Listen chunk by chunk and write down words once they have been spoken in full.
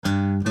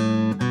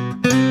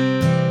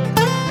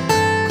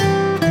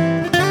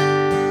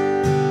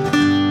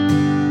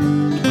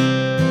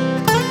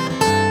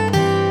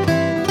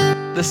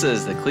This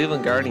is the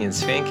Cleveland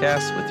Guardians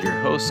Fancast with your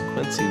host,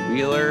 Quincy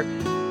Wheeler,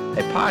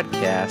 a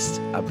podcast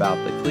about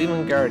the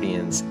Cleveland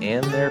Guardians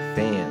and their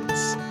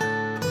fans.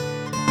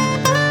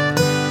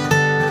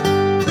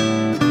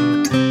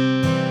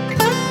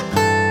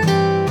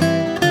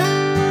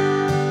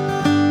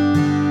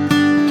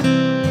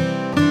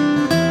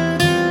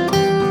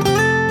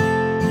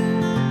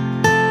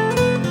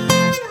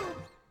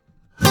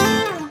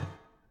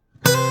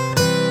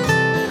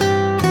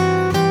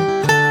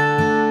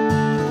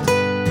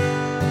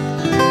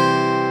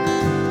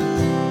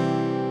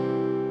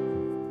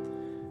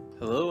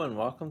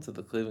 Welcome to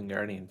the Cleveland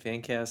Guardian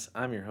Fancast.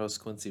 I'm your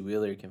host, Quincy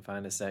Wheeler. You can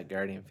find us at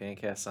Guardian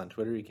Fancast on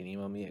Twitter. You can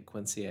email me at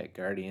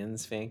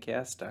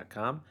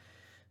quincy@guardiansfancast.com.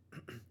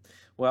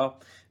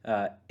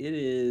 It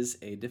is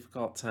a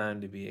difficult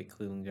time to be a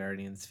Cleveland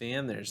Guardians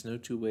fan. There's no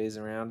two ways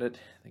around it.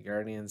 The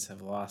Guardians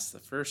have lost the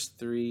first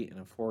three in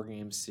a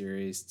four-game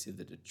series to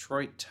the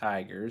Detroit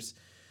Tigers,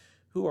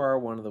 who are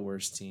one of the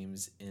worst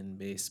teams in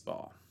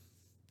baseball.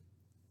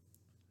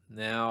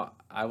 Now,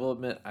 I will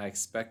admit I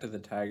expected the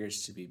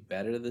Tigers to be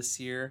better this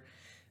year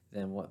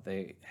than what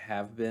they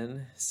have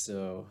been,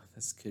 so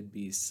this could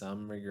be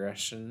some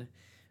regression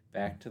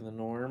back to the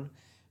norm,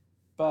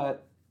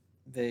 but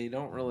they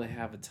don't really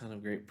have a ton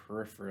of great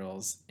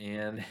peripherals,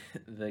 and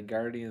the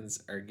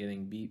Guardians are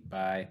getting beat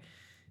by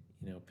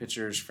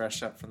pitchers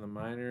fresh up from the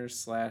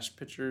minors /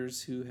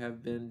 pitchers who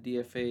have been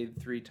DFA'd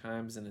 3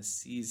 times in a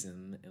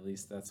season. At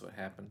least that's what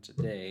happened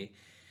today.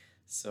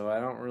 So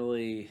I don't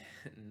really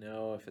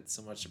know if it's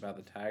so much about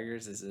the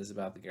Tigers as it is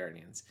about the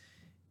Guardians.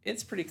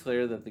 It's pretty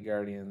clear that the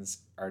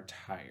Guardians are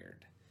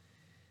tired.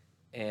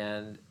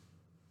 And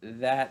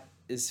that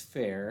is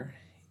fair.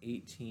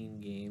 18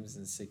 games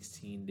in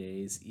 16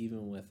 days,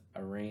 even with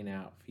a rain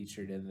out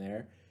featured in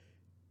there,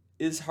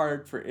 is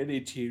hard for any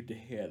team to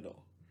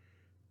handle.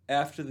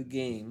 After the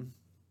game,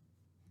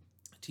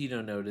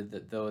 Tito noted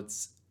that though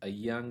it's a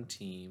young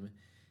team,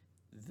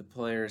 the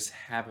players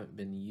haven't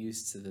been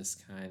used to this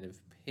kind of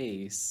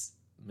pace,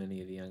 many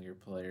of the younger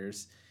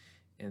players,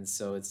 and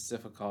so it's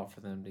difficult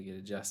for them to get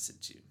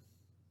adjusted to,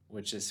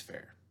 which is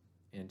fair.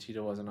 And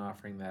Tito wasn't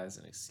offering that as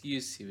an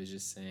excuse. He was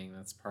just saying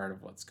that's part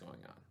of what's going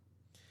on.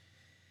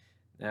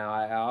 Now,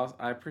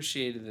 I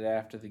appreciated that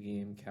after the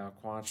game, Cal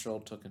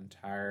Quantrill took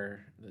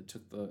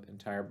the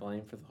entire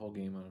blame for the whole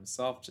game on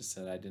himself, just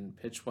said I didn't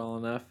pitch well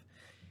enough,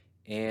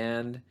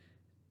 and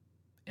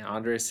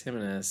Andres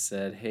Jimenez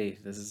said, hey,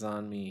 this is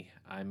on me.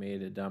 I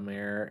made a dumb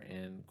error,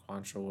 and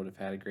Quantrill would have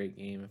had a great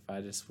game if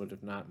I just would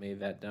have not made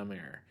that dumb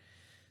error.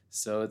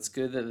 So it's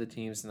good that the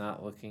team's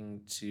not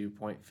looking to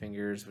point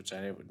fingers, which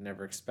I would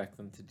never expect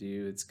them to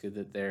do. It's good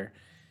that they're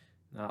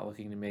not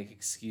looking to make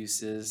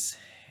excuses.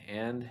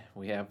 And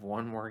we have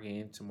one more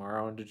game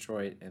tomorrow in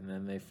Detroit, and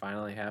then they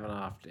finally have an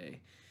off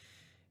day.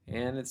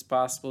 And it's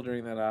possible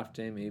during that off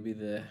day, maybe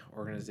the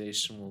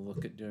organization will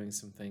look at doing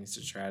some things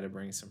to try to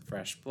bring some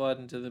fresh blood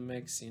into the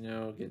mix,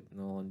 get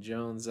Nolan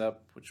Jones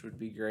up, which would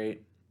be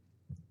great.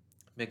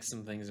 Mix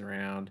some things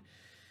around.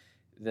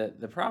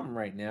 The problem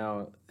right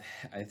now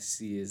I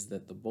see is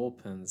that the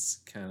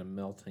bullpen's kind of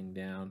melting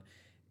down,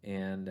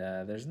 and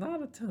there's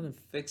not a ton of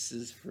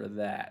fixes for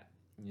that.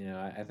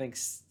 I think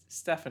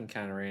Stefan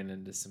kind of ran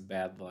into some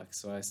bad luck,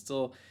 so I'm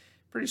still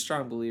pretty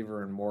strong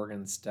believer in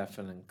Morgan,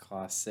 Stefan, and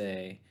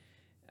Clase.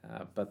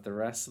 But the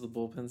rest of the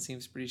bullpen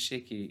seems pretty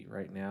shaky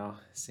right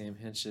now. Sam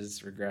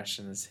Hinch's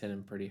regression has hit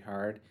him pretty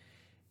hard.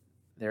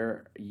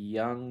 They're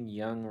young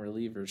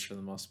relievers for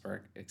the most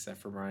part, except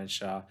for Brian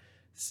Shaw.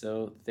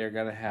 So they're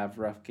going to have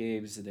rough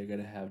games, and they're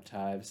going to have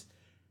times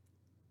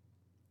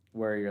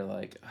where you're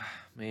like,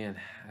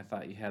 man, I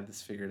thought you had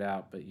this figured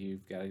out, but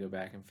you've got to go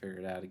back and figure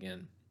it out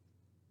again.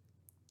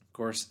 Of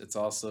course, it's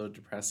also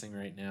depressing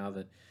right now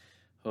that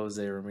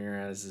Jose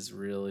Ramirez is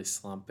really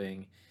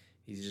slumping.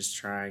 He's just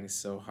trying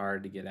so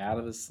hard to get out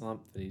of his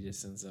slump that he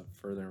just ends up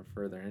further and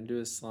further into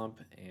his slump,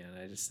 and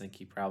I just think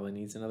he probably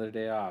needs another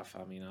day off.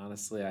 I mean,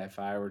 honestly, if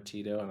I were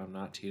Tito, and I'm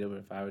not Tito, but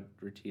if I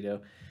were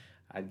Tito,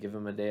 I'd give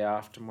him a day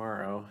off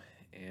tomorrow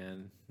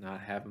and not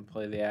have him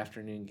play the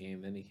afternoon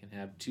game. Then he can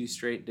have 2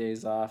 straight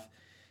days off,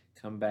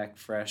 come back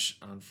fresh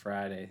on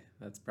Friday.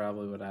 That's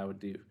probably what I would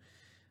do.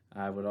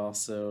 I would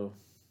also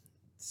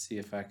see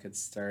if I could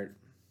start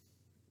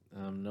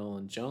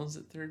Nolan Jones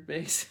at third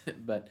base,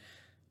 but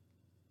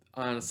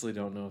honestly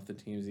don't know if the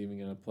team's even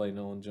going to play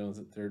Nolan Jones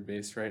at third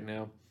base right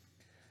now.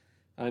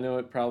 I know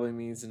it probably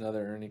means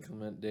another Ernie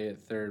Clement day at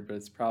third, but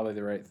it's probably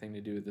the right thing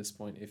to do at this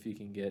point if you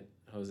can get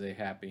Jose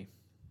happy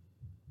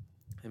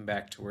and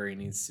back to where he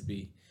needs to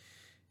be.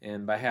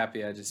 And by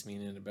happy, I just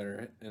mean in a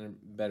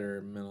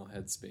better mental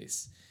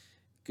headspace.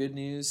 Good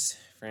news,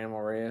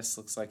 Franmil Reyes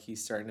looks like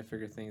he's starting to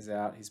figure things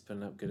out. He's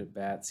putting up good at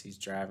bats. He's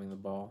driving the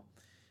ball.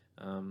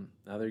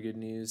 Other good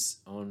news,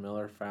 Owen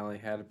Miller finally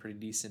had a pretty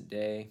decent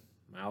day.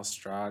 Miles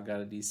Straw got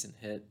a decent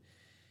hit.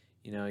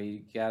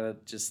 You got to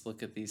just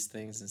look at these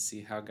things and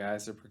see how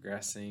guys are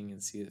progressing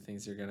and see that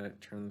things are going to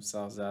turn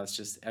themselves out. It's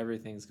just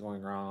everything's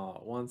going wrong all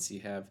at once. You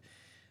have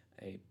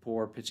a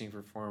poor pitching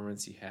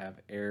performance. You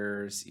have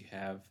errors. You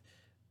have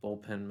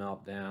bullpen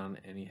meltdown,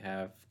 and you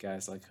have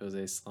guys like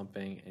Jose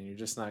slumping, and you're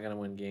just not going to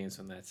win games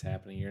when that's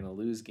happening. You're going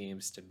to lose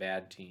games to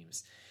bad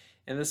teams.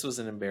 And this was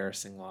an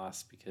embarrassing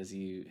loss because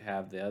you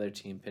have the other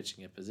team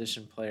pitching a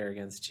position player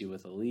against you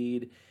with a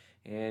lead,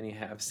 and you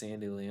have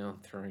Sandy Leon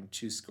throwing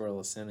 2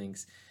 scoreless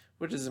innings,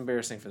 which is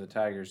embarrassing for the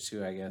Tigers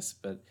too, I guess.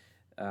 But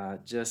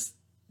just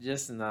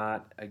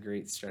not a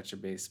great stretch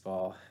of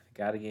baseball.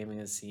 Got a game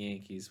against the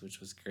Yankees, which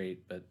was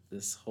great, but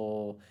this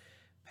whole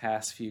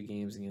past few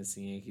games against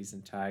the Yankees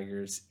and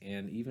Tigers,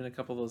 and even a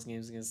couple of those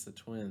games against the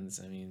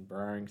Twins, I mean,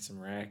 barring some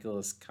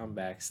miraculous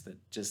comebacks that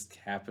just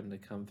happened to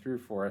come through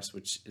for us,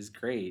 which is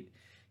great.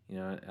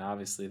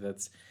 Obviously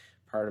that's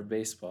part of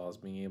baseball, is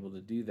being able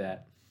to do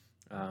that.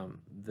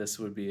 This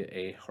would be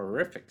a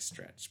horrific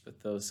stretch,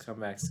 but those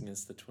comebacks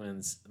against the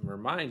Twins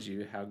remind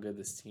you how good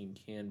this team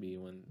can be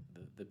when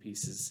the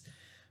pieces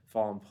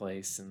fall in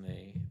place and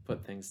they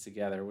put things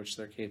together, which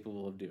they're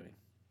capable of doing.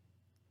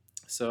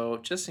 So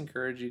just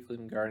encourage you,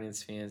 Cleveland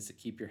Guardians fans, to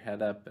keep your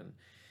head up and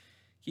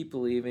keep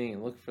believing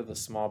and look for the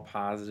small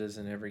positives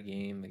in every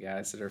game, the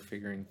guys that are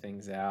figuring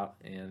things out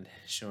and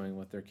showing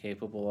what they're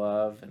capable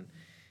of.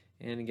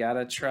 And you got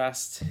to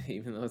trust,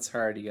 even though it's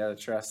hard, you got to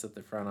trust that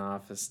the front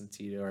office and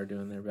Tito are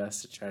doing their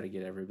best to try to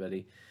get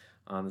everybody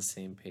on the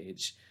same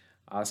page.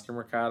 Oscar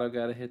Mercado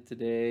got a hit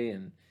today,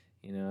 and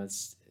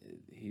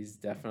he's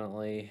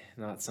definitely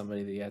not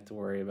somebody that you have to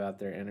worry about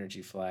their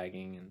energy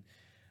flagging, and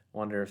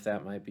wonder if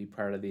that might be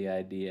part of the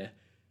idea,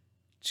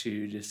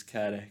 to just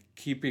kind of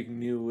keeping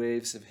new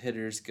waves of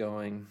hitters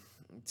going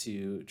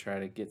to try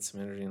to get some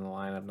energy in the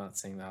lineup. I'm not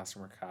saying that Oscar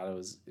Mercado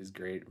is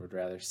great. Would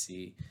rather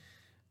see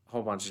a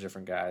whole bunch of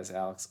different guys,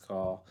 Alex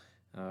Call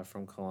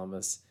from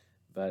Columbus,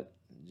 but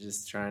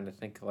just trying to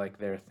think like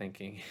they're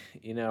thinking.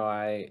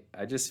 I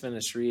just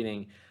finished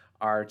reading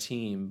Our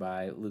Team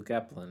by Luke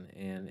Eplin,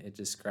 and it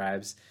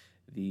describes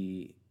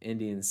the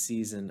Indians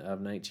season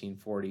of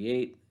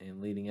 1948 and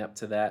leading up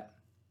to that.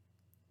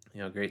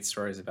 Great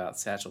stories about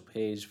Satchel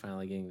Paige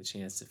finally getting the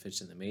chance to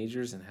pitch in the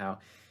majors and how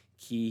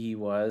key he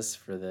was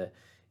for the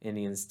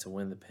Indians to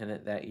win the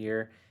pennant that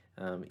year,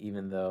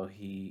 even though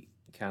he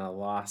kind of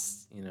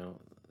lost,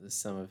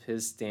 some of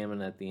his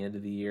stamina at the end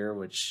of the year,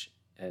 which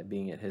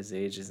being at his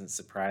age isn't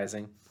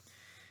surprising.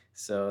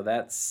 So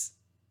that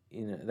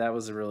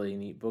was a really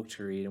neat book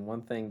to read. And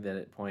one thing that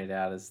it pointed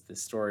out is the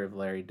story of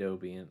Larry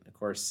Doby. And of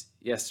course,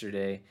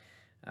 yesterday,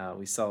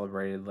 we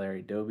celebrated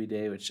Larry Doby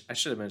Day, which I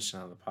should have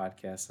mentioned on the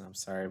podcast, and I'm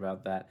sorry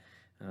about that.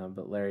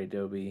 But Larry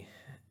Doby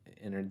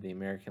entered the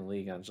American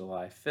League on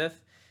July 5th,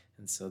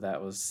 and so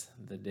that was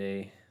the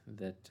day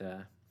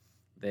that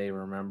they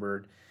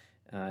remembered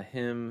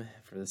him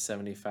for the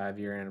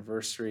 75-year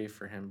anniversary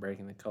for him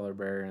breaking the color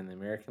barrier in the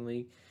American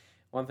League.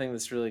 One thing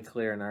that's really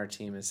clear in Our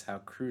Team is how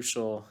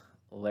crucial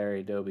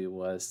Larry Doby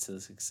was to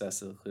the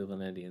success of the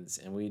Cleveland Indians,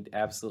 and we'd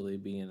absolutely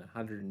be in a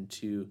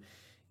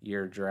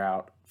 102-year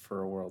drought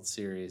for a World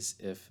Series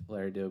if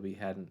Larry Doby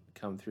hadn't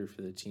come through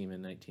for the team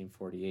in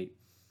 1948.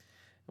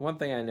 And one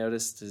thing I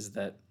noticed is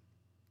that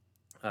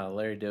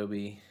Larry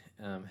Doby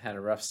had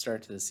a rough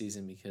start to the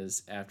season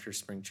because after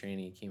spring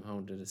training he came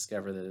home to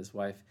discover that his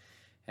wife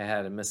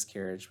had a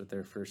miscarriage with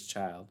their first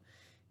child.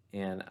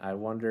 And I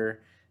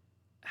wonder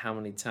how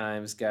many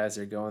times guys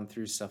are going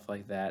through stuff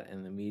like that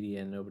and the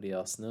media and nobody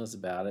else knows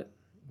about it.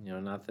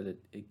 Not that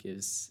it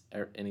gives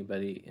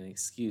anybody an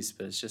excuse,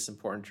 but it's just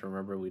important to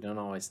remember we don't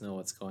always know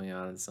what's going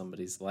on in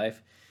somebody's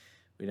life.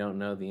 We don't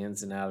know the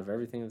ins and outs of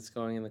everything that's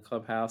going in the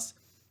clubhouse,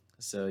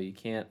 so you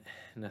can't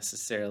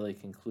necessarily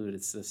conclude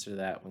it's this or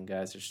that when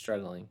guys are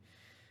struggling.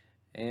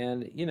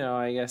 And,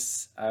 I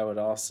guess I would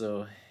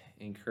also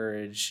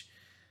encourage,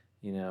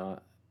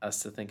 us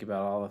to think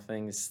about all the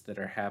things that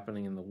are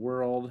happening in the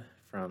world,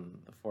 from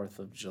the 4th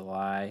of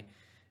July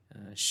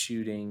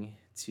shooting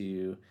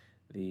to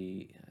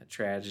the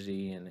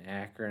tragedy in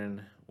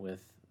Akron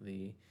with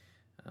the,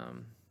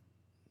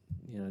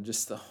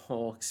 just the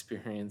whole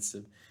experience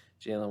of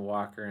Jalen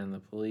Walker and the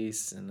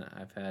police. And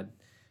I've had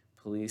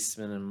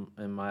policemen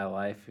in my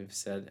life who've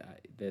said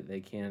that they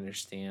can't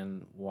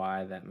understand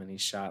why that many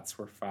shots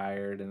were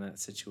fired in that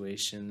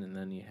situation. And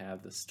then you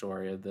have the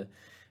story of the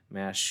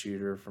mass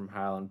shooter from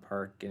Highland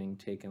Park getting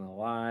taken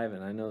alive.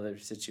 And I know their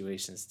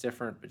situation is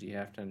different, but you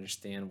have to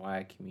understand why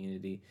a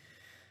community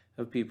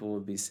of people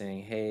would be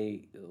saying,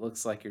 hey, it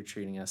looks like you're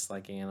treating us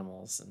like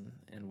animals,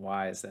 and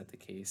why is that the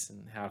case,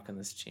 and how can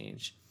this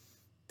change?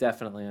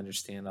 Definitely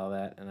understand all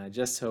that, and I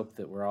just hope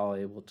that we're all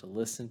able to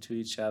listen to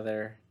each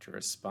other, to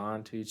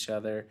respond to each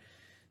other,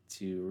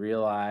 to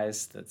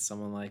realize that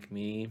someone like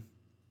me,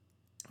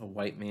 a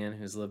white man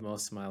who's lived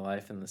most of my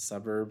life in the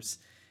suburbs,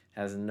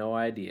 has no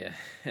idea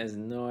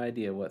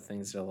what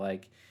things are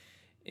like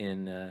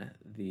in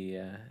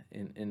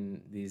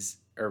in these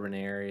urban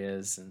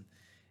areas, and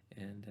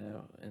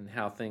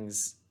how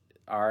things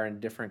are in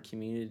different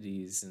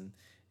communities,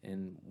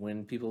 and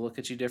when people look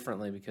at you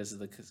differently because of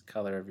the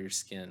color of your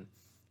skin.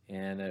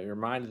 And you're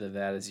reminded of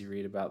that as you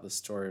read about the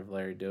story of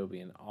Larry Doby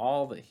and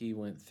all that he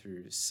went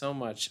through, so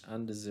much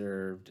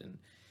undeserved and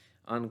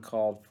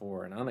uncalled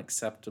for and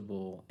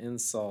unacceptable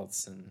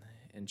insults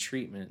and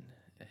treatment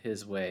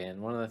his way.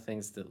 And one of the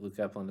things that Luke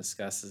Epplin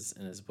discusses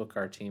in his book,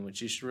 Our Team,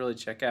 which you should really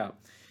check out,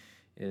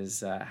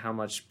 is how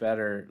much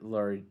better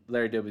Larry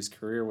Doby's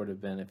career would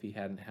have been if he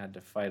hadn't had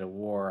to fight a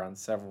war on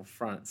several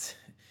fronts.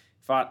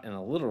 Fought in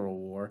a literal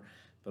war,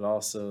 but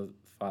also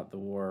fought the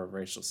war of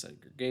racial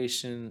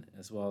segregation,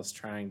 as well as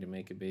trying to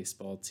make a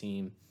baseball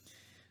team.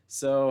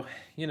 So,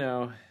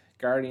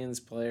 Guardians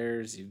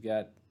players, you've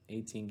got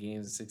 18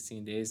 games in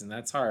 16 days, and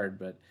that's hard,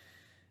 but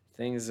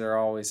things are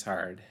always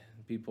hard.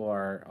 People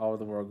are all over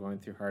the world going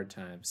through hard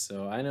times.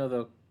 So I know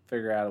they'll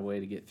figure out a way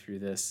to get through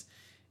this,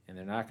 and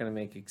they're not going to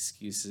make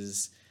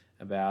excuses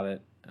about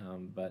it.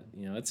 But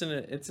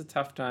it's a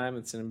tough time.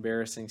 It's an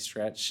embarrassing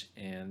stretch,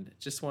 and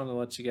just want to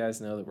let you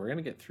guys know that we're going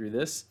to get through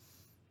this,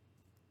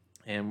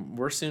 and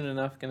we're soon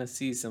enough going to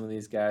see some of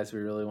these guys we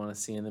really want to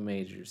see in the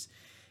majors.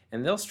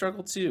 And they'll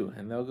struggle too,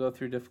 and they'll go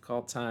through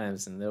difficult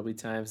times, and there'll be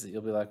times that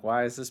you'll be like,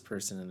 why is this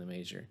person in the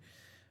major?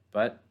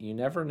 But you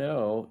never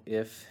know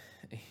if,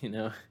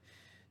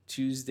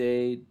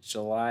 Tuesday,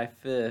 July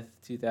 5th,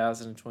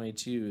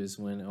 2022 is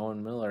when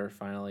Owen Miller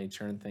finally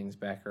turned things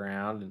back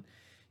around, and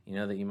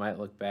that you might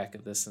look back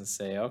at this and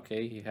say,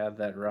 okay, he had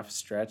that rough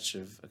stretch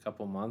of a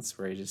couple months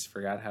where he just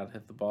forgot how to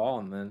hit the ball,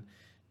 and then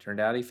turned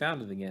out he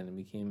found it again and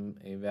became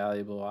a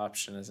valuable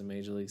option as a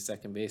major league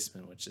second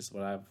baseman, which is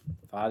what I've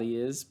thought he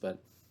is,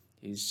 but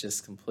he's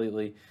just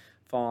completely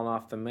fallen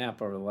off the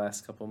map over the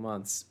last couple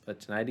months.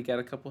 But tonight he got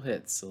a couple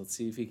hits, so let's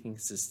see if he can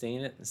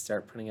sustain it and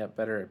start putting up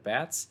better at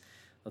bats.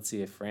 Let's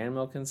see if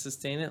Franmil can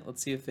sustain it.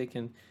 Let's see if they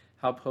can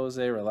help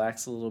Jose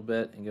relax a little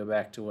bit and go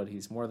back to what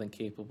he's more than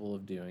capable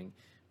of doing,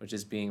 which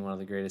is being one of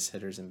the greatest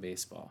hitters in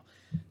baseball.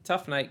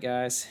 Tough night,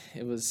 guys.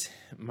 It was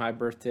my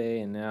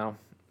birthday, and now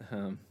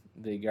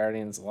the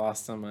Guardians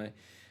lost on my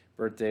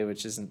birthday,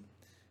 which isn't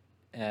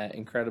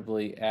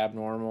incredibly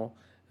abnormal.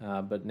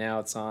 But now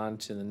it's on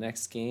to the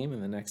next game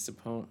and the next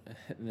opponent,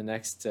 the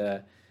next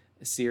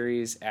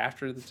series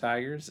after the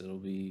Tigers. It'll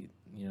be,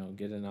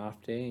 get an off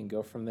day and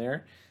go from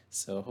there.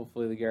 So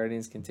hopefully the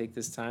Guardians can take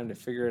this time to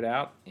figure it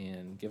out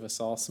and give us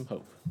all some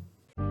hope.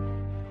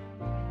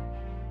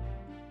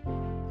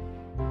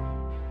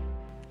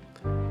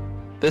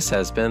 This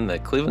has been the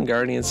Cleveland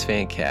Guardians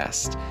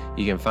Fancast.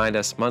 You can find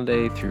us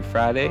Monday through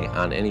Friday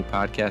on any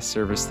podcast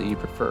service that you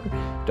prefer.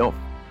 Don't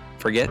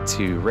forget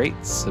to rate,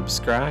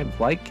 subscribe,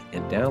 like,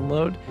 and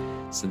download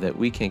so that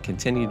we can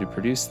continue to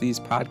produce these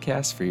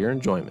podcasts for your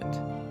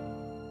enjoyment.